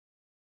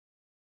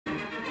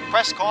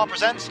Press Corps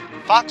presents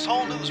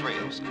Foxhole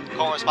Newsreels,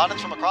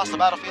 correspondence from across the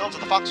battlefields of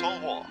the Foxhole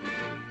War.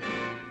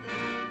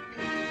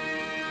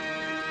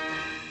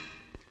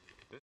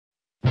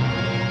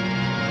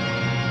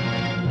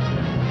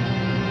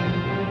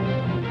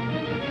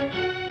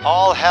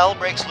 All hell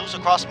breaks loose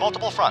across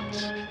multiple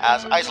fronts,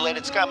 as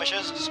isolated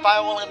skirmishes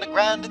spiral into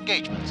grand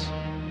engagements.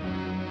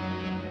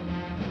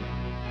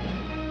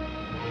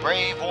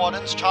 Brave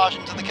wardens charge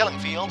into the killing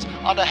fields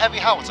under heavy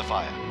howitzer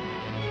fire,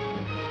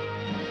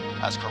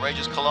 as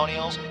courageous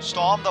colonials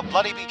storm the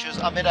bloody beaches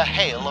amid a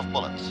hail of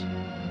bullets.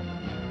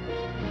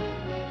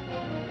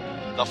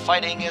 The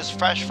fighting is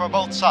fresh for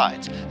both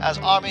sides, as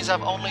armies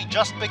have only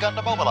just begun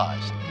to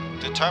mobilize,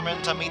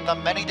 determined to meet the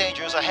many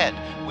dangers ahead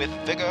with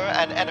vigor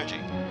and energy.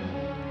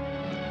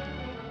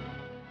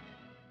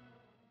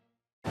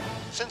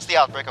 Since the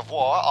outbreak of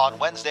war on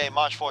Wednesday,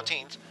 March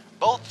 14th,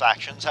 both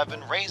factions have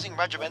been raising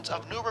regiments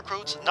of new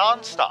recruits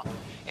non-stop,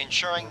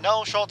 ensuring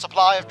no short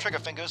supply of trigger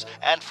fingers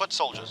and foot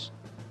soldiers.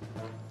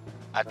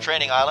 At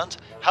training islands,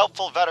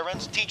 helpful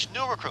veterans teach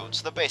new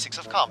recruits the basics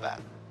of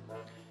combat.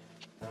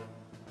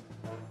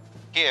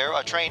 Here,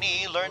 a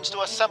trainee learns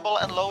to assemble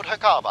and load her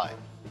carbine.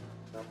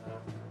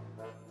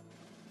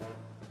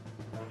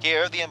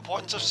 Here, the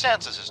importance of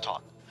stances is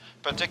taught,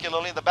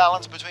 particularly the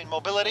balance between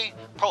mobility,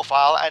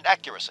 profile, and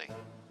accuracy.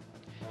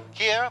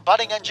 Here,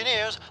 budding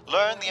engineers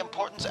learn the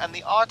importance and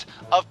the art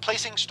of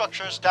placing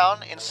structures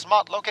down in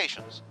smart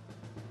locations.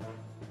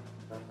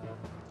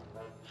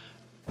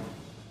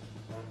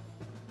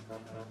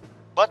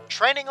 But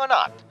training or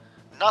not,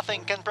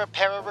 nothing can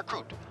prepare a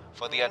recruit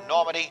for the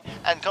enormity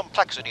and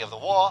complexity of the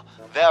war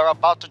they're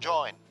about to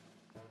join.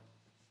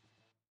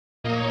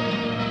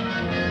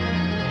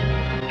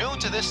 New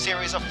to this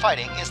series of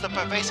fighting is the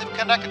pervasive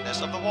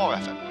connectedness of the war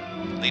effort,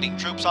 leading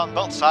troops on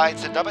both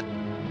sides to dub it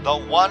the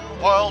One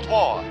World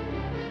War.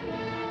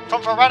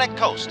 From Veranic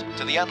Coast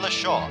to the Endless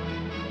Shore,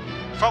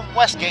 from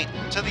Westgate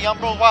to the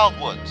Umbral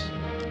Wildwoods,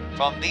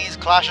 from these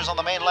clashes on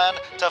the mainland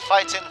to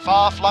fights in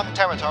far-flung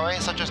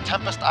territories such as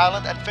Tempest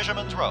Island and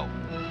Fisherman's Row,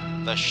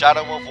 the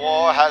shadow of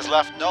war has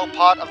left no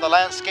part of the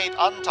landscape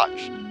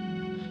untouched.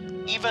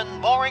 Even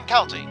Mooring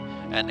County,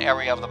 an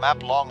area of the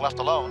map long left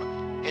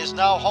alone, is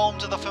now home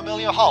to the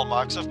familiar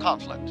hallmarks of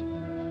conflict: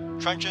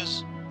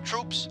 trenches,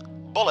 troops,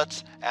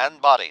 bullets,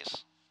 and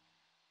bodies.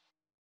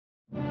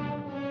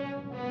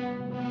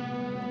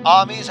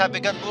 Armies have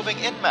begun moving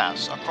en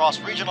masse across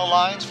regional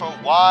lines for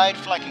wide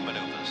flanking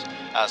maneuvers,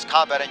 as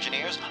combat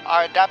engineers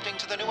are adapting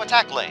to the new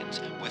attack lanes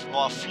with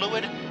more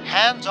fluid,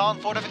 hands-on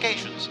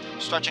fortifications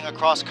stretching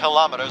across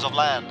kilometers of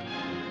land.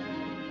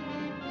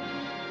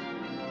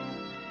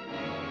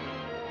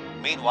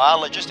 Meanwhile,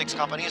 logistics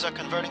companies are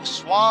converting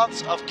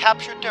swaths of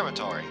captured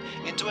territory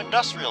into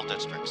industrial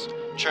districts,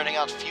 churning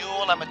out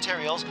fuel and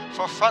materials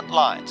for front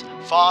lines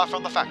far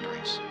from the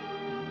factories.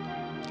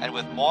 And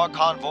with more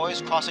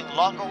convoys crossing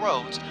longer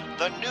roads,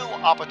 the new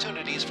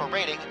opportunities for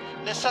raiding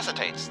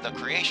necessitates the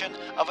creation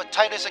of a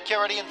tighter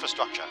security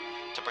infrastructure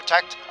to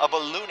protect a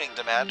ballooning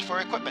demand for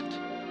equipment.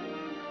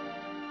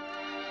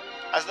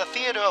 As the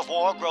theater of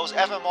war grows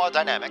ever more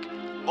dynamic,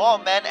 more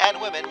men and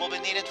women will be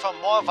needed for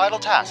more vital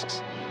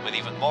tasks, with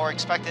even more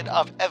expected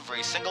of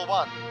every single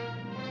one.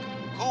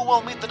 Who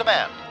will meet the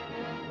demand?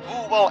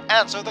 Who will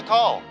answer the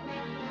call?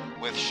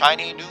 With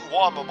shiny new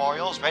war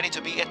memorials ready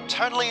to be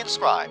eternally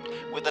inscribed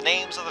with the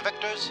names of the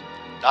victors,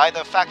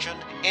 neither faction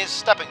is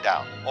stepping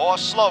down or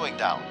slowing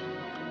down.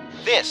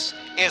 This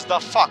is the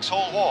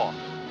Foxhole War.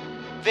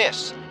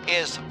 This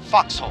is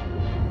Foxhole.